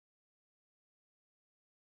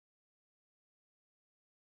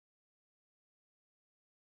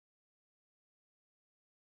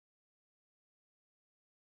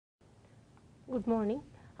Good morning.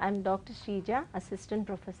 I am Dr. Sheeja, Assistant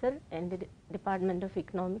Professor in the Department of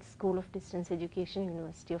Economics, School of Distance Education,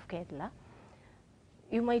 University of Kerala.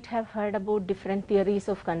 You might have heard about different theories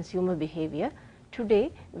of consumer behavior.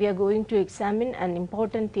 Today, we are going to examine an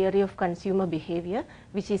important theory of consumer behavior,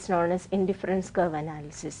 which is known as indifference curve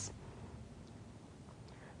analysis.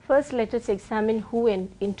 First, let us examine who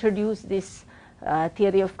introduced this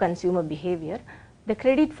theory of consumer behavior. The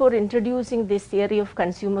credit for introducing this theory of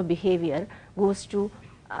consumer behavior goes to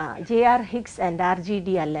J.R. Hicks and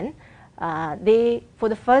R.G.D. Allen. For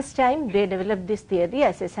the first time, they developed this theory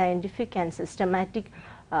as a scientific and systematic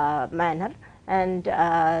manner, and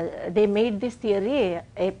they made this theory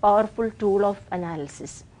a powerful tool of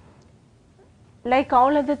analysis. Like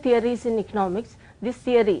all other theories in economics, this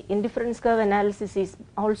theory, indifference curve analysis, is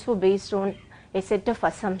also based on a set of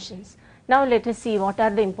assumptions. Now let us see what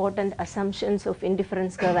are the important assumptions of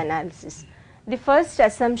indifference curve analysis. The first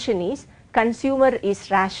assumption is consumer is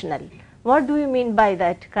rational. What do you mean by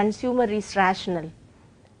that? Consumer is rational.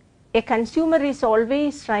 A consumer is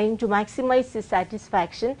always trying to maximize his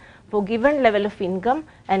satisfaction for given level of income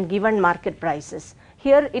and given market prices.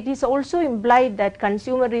 Here it is also implied that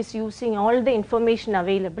consumer is using all the information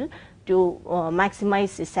available to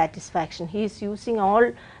maximize his satisfaction. He is using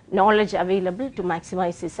all knowledge available to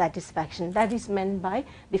maximize his satisfaction. That is meant by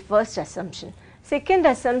the first assumption. Second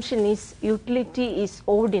assumption is utility is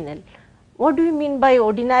ordinal. What do you mean by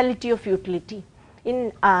ordinality of utility?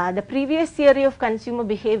 In the previous theory of consumer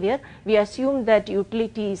behavior, we assumed that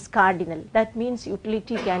utility is cardinal. That means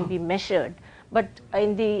utility can be measured. But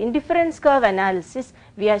in the indifference curve analysis,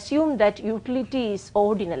 we assume that utility is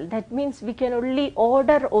ordinal. That means we can only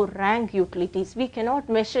order or rank utilities. We cannot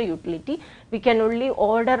measure utility. We can only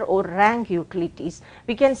order or rank utilities.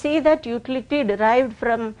 We can say that utility derived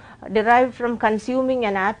from consuming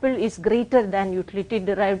an apple is greater than utility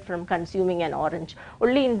derived from consuming an orange.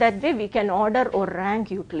 Only in that way we can order or rank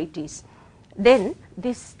utilities. Then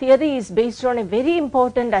this theory is based on a very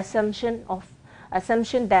important assumption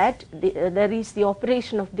that there is the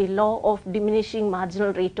operation of the law of diminishing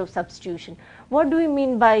marginal rate of substitution. What do we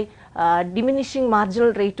mean by diminishing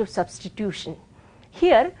marginal rate of substitution?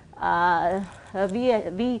 Here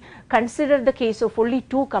we consider the case of only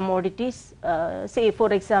two commodities, say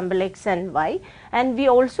for example X and Y, and we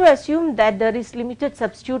also assume that there is limited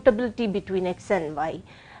substitutability between X and Y,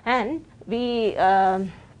 and we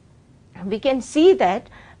can see that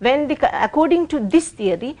according to this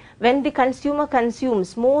theory, when the consumer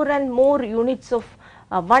consumes more and more units of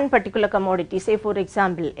one particular commodity, say for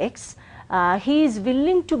example X, he is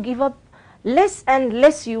willing to give up less and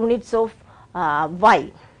less units of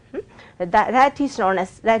Y. That is known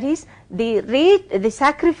as, that is the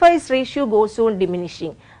sacrifice ratio goes on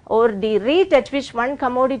diminishing, or the rate at which one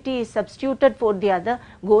commodity is substituted for the other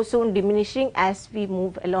goes on diminishing as we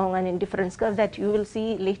move along an indifference curve that you will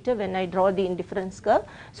see later when I draw the indifference curve.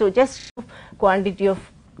 So just quantity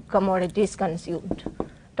of commodities consumed.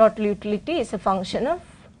 Total utility is a function of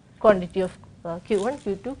quantity of Q1,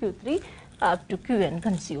 Q2, Q3 up to Qn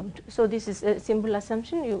consumed. So this is a simple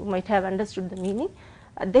assumption, you might have understood the meaning.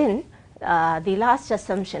 Then the last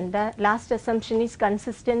assumption is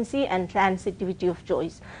consistency and transitivity of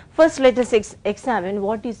choice. First let us examine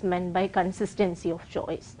what is meant by consistency of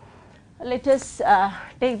choice. Let us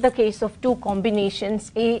take the case of two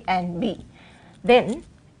combinations A and B. Then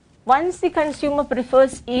once the consumer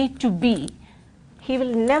prefers A to B, he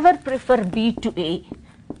will never prefer B to A.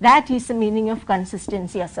 That is the meaning of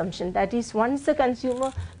consistency assumption. That is, once the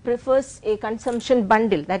consumer prefers a consumption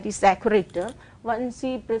bundle, that is the accurate term, once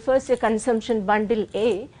he prefers a consumption bundle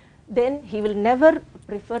A, then he will never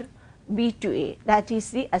prefer B to A. That is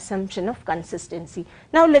the assumption of consistency.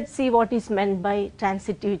 Now let us see what is meant by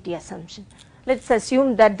transitivity assumption. Let us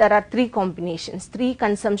assume that there are three combinations, three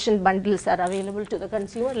consumption bundles are available to the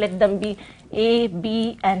consumer. Let them be A,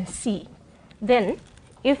 B and C. Then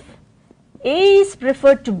if A is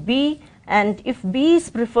preferred to B and if B is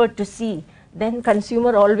preferred to C, then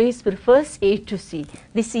consumer always prefers A to C.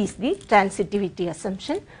 This is the transitivity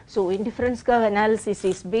assumption. So indifference curve analysis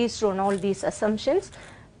is based on all these assumptions.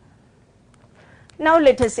 Now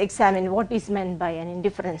let us examine what is meant by an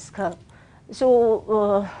indifference curve.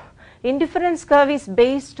 So indifference curve is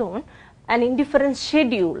based on an indifference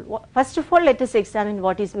schedule. First of all, let us examine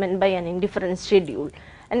what is meant by an indifference schedule.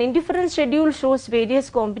 An indifference schedule shows various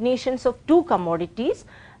combinations of two commodities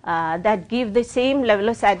that give the same level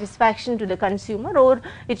of satisfaction to the consumer, or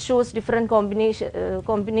it shows different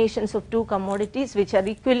combinations of two commodities which are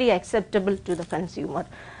equally acceptable to the consumer.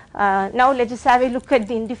 Now let us have a look at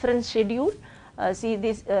the indifference schedule. See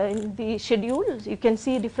this in the schedule, you can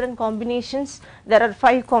see different combinations. There are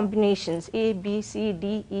 5 combinations A, B, C,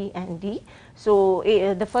 D, E and D. So,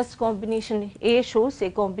 the first combination A shows a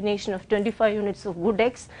combination of 25 units of good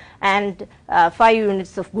X and 5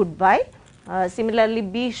 units of good Y. Similarly,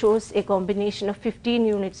 B shows a combination of 15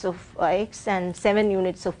 units of X and 7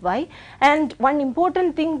 units of Y. And one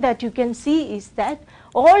important thing that you can see is that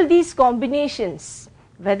all these combinations,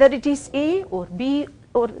 whether it is A or B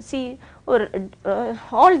or C or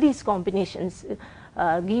all these combinations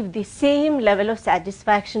give the same level of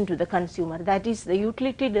satisfaction to the consumer. That is, the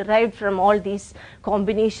utility derived from all these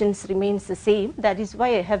combinations remains the same. That is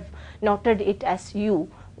why I have noted it as U.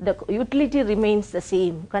 The utility remains the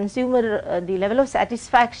same. Consumer, the level of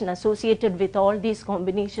satisfaction associated with all these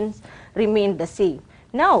combinations remain the same.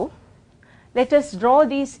 Now, let us draw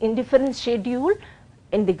this indifference schedule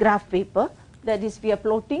in the graph paper. That is, we are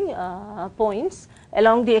plotting points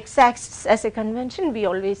along the x-axis. As a convention, we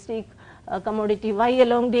always take commodity Y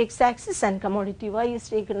along the x-axis and commodity Y is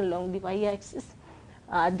taken along the y-axis.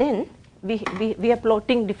 Then we are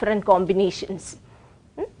plotting different combinations.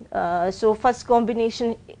 So, first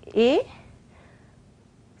combination A,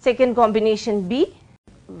 second combination B,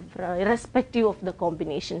 irrespective of the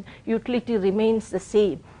combination, utility remains the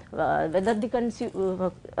same. Whether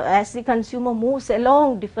the as the consumer moves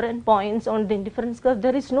along different points on the indifference curve,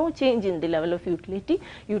 there is no change in the level of utility.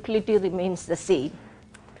 Utility remains the same.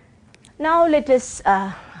 Now, let us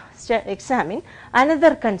examine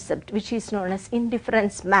another concept which is known as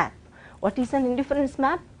indifference map. What is an indifference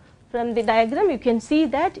map? From the diagram, you can see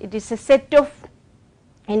that it is a set of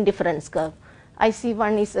indifference curve.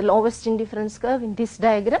 IC1 is the lowest indifference curve in this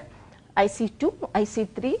diagram, IC2,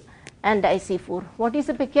 IC3 and IC4. What is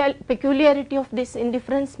the peculiarity of this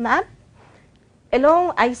indifference map?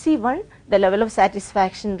 Along IC1, the level of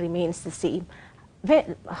satisfaction remains the same.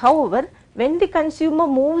 However, when the consumer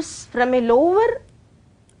moves from a lower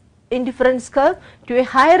indifference curve to a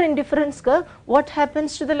higher indifference curve, what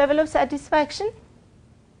happens to the level of satisfaction?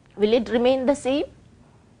 Will it remain the same?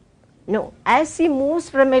 No. As he moves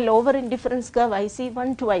from a lower indifference curve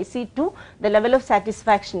IC1 to IC2, the level of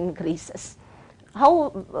satisfaction increases.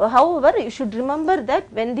 However, you should remember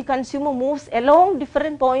that when the consumer moves along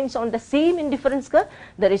different points on the same indifference curve,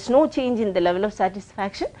 there is no change in the level of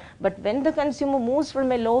satisfaction. But when the consumer moves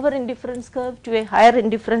from a lower indifference curve to a higher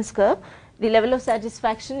indifference curve, the level of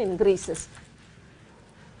satisfaction increases.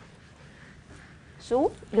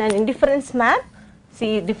 So, in an indifference map,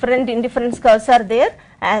 see different indifference curves are there,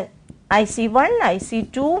 IC1,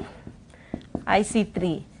 IC2,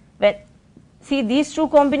 IC3. When see these two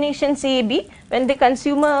combinations A, B, when the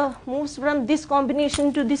consumer moves from this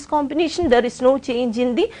combination to this combination, there is no change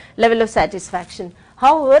in the level of satisfaction.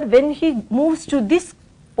 However, when he moves to this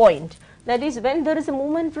point, that is when there is a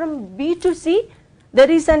movement from B to C, there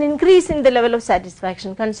is an increase in the level of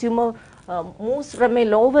satisfaction. Consumer moves from a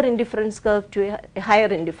lower indifference curve to a higher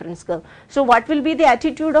indifference curve. So, what will be the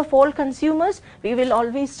attitude of all consumers? We will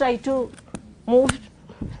always try to move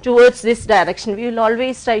towards this direction. We will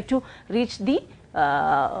always try to reach the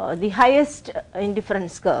highest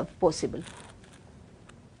indifference curve possible.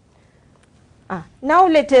 Now,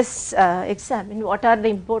 let us examine what are the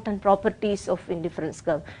important properties of indifference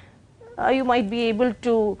curve. You might be able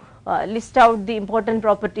to list out the important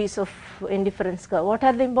properties of indifference curve. What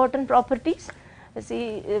are the important properties?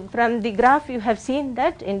 See, from the graph you have seen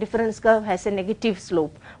that indifference curve has a negative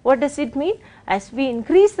slope. What does it mean? As we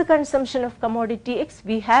increase the consumption of commodity X,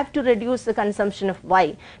 we have to reduce the consumption of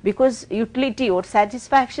Y, because utility or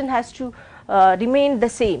satisfaction has to remain the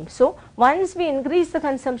same. So, once we increase the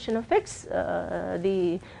consumption of X,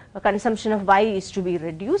 the consumption of Y is to be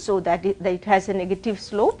reduced, so that it has a negative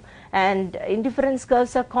slope, and indifference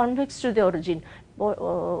curves are convex to the origin.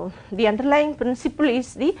 The underlying principle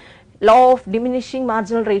is the law of diminishing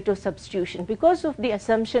marginal rate of substitution. Because of the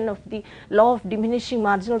assumption of the law of diminishing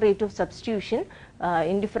marginal rate of substitution,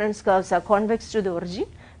 indifference curves are convex to the origin.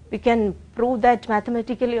 We can prove that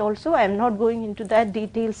mathematically also. I am not going into that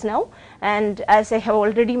details now, and as I have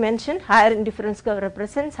already mentioned, higher indifference curve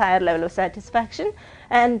represents higher level of satisfaction,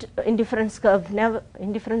 and indifference curves never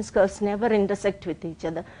intersect with each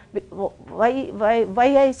other.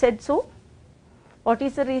 Why I said so? What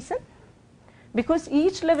is the reason? Because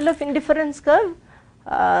each level of indifference curve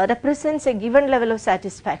represents a given level of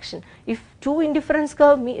satisfaction. If two indifference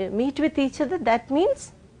curves meet with each other, that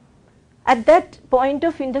means at that point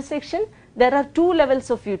of intersection there are two levels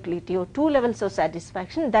of utility or two levels of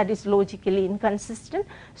satisfaction. That is logically inconsistent.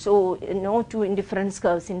 So, no two indifference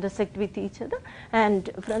curves intersect with each other, and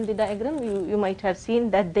from the diagram you might have seen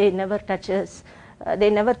that they never touch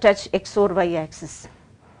X or Y axis.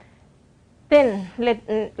 Then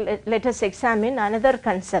let us examine another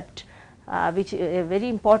concept, which is a very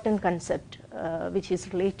important concept, which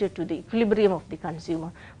is related to the equilibrium of the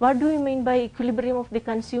consumer. What do you mean by equilibrium of the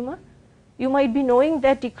consumer? You might be knowing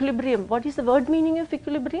that equilibrium, what is the word meaning of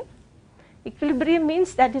equilibrium? Equilibrium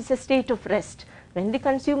means that is a state of rest. When the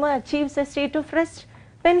consumer achieves a state of rest,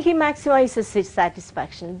 then he maximizes his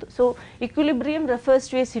satisfaction. So equilibrium refers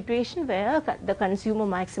to a situation where the consumer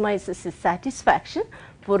maximizes his satisfaction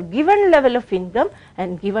for given level of income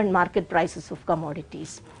and given market prices of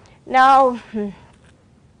commodities. Now,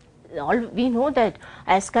 we know that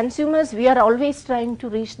as consumers we are always trying to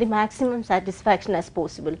reach the maximum satisfaction as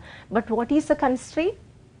possible. But what is the constraint?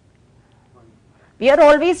 We are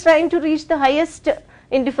always trying to reach the highest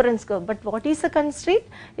indifference curve, but what is the constraint?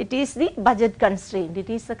 It is the budget constraint.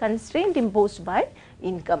 It is the constraint imposed by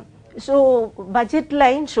income. So budget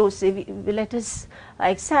line shows, let us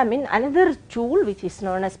examine another tool which is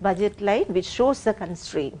known as budget line, which shows the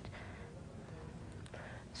constraint.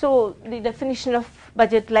 So the definition of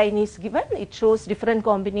budget line is given. It shows different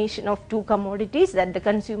combination of two commodities that the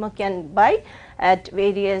consumer can buy at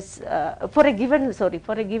various for a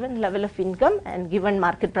given level of income and given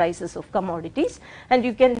market prices of commodities. And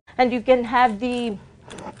you can have the,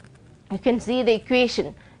 you can see the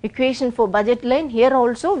equation for budget line. Here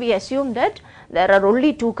also we assume that there are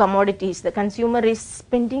only two commodities. The consumer is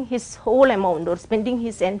spending his whole amount or spending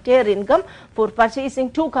his entire income for purchasing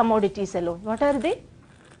two commodities alone. What are they?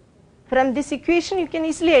 From this equation you can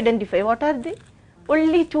easily identify what are they.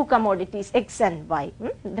 Only two commodities, X and Y.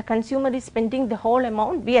 The consumer is spending the whole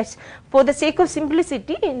amount. For the sake of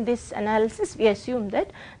simplicity in this analysis, we assume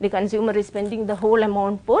that the consumer is spending the whole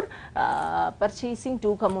amount for purchasing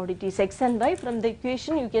two commodities, X and Y. From the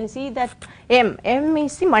equation you can see that M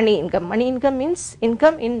is the money income. Money income means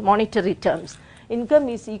income in monetary terms. Income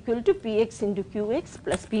is equal to Px into Qx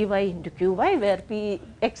plus Py into Qy, where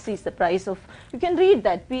Px is the price of, you can read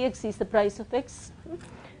that Px is the price of X.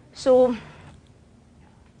 So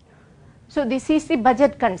this is the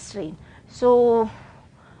budget constraint. So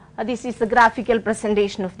this is the graphical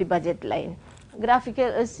presentation of the budget line.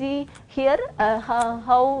 Graphical, see here,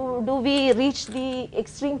 how do we reach the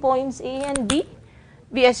extreme points A and B?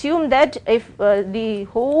 We assume that if the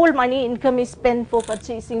whole money income is spent for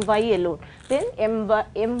purchasing Y alone, then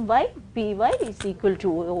My Py is equal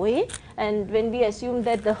to OA, and when we assume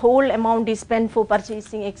that the whole amount is spent for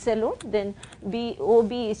purchasing X alone, then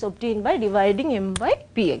OB is obtained by dividing M by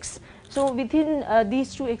Px. So within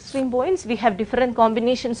these two extreme points we have different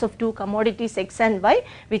combinations of two commodities X and Y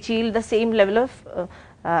which yield the same level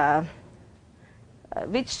of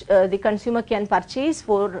which the consumer can purchase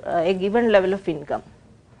for a given level of income.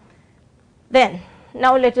 Then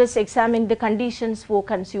now let us examine the conditions for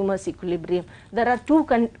consumer's equilibrium. There are two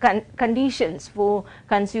conditions for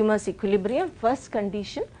consumer's equilibrium. First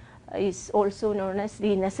condition is also known as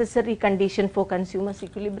the necessary condition for consumer's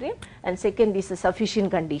equilibrium, and second is a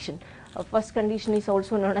sufficient condition. First condition is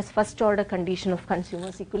also known as first order condition of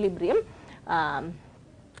consumer's equilibrium.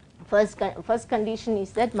 First condition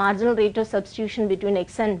is that marginal rate of substitution between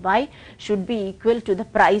X and Y should be equal to the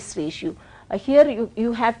price ratio. Here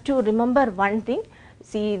you have to remember one thing.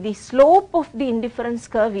 See, the slope of the indifference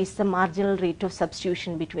curve is the marginal rate of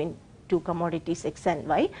substitution between two commodities X and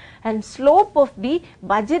Y, and slope of the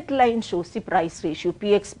budget line shows the price ratio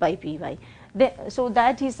Px by Py. So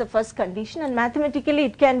that is the first condition, and mathematically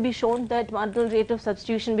it can be shown that marginal rate of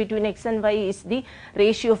substitution between X and Y is the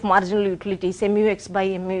ratio of marginal utilities MUX by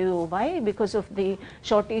MUY. Because of the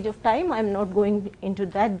shortage of time I am not going into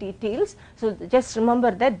that details, so just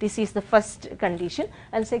remember that this is the first condition,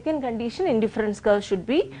 and second condition, indifference curve should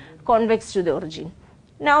be convex to the origin.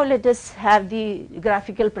 Now let us have the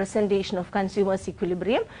graphical presentation of consumer's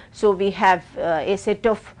equilibrium. So we have a set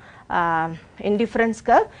of indifference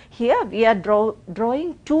curve. Here we are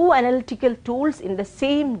drawing two analytical tools in the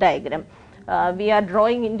same diagram. We are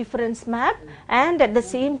drawing indifference map, and at the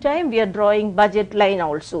same time we are drawing budget line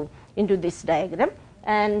also into this diagram.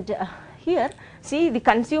 And here see, the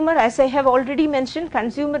consumer, as I have already mentioned,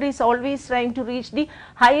 consumer is always trying to reach the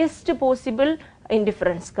highest possible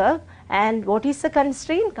indifference curve. And what is the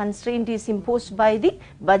constraint? Constraint is imposed by the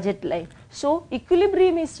budget line. So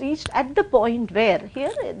equilibrium is reached at the point where,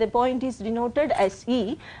 here the point is denoted as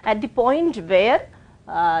E, at the point where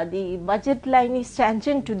the budget line is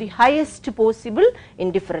tangent to the highest possible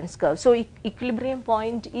indifference curve. So equilibrium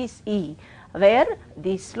point is E, where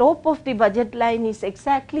the slope of the budget line is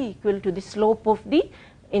exactly equal to the slope of the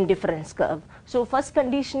indifference curve. So first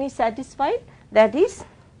condition is satisfied, that is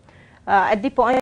at the point